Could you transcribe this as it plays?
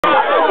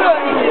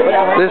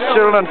These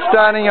children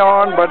standing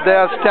on, but they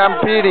are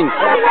stampeding.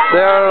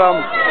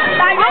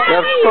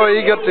 They're so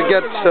eager to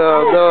get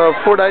the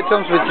food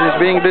items which is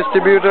being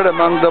distributed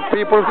among the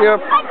people here.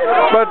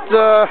 But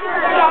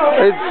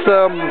it's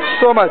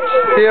so much.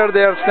 Here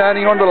they are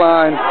standing on the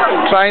line,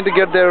 trying to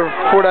get their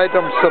food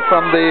items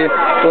from the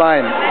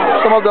line.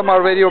 Some of them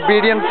are very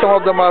obedient, some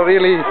of them are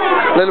really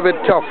a little bit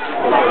tough.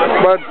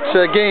 But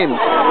again,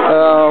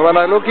 when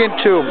I look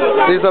into,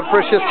 these are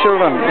precious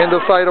children in the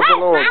sight of the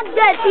Lord.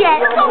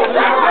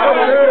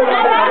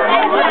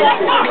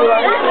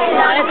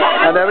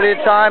 And every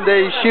time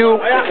they issue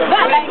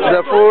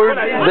the food,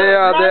 they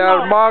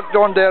are marked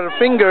on their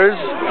fingers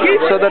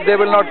so that they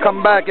will not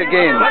come back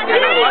again.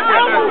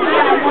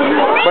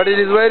 But it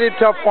is very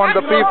tough on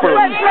the people.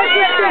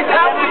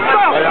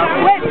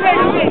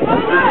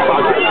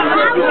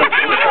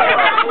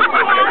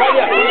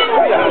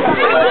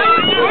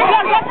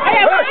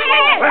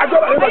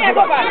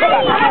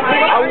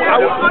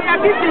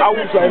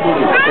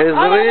 It's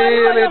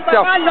really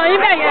tough.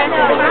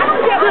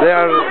 They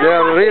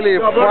are really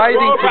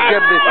fighting to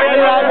get this.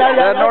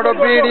 They are not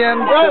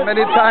obedient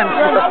many times.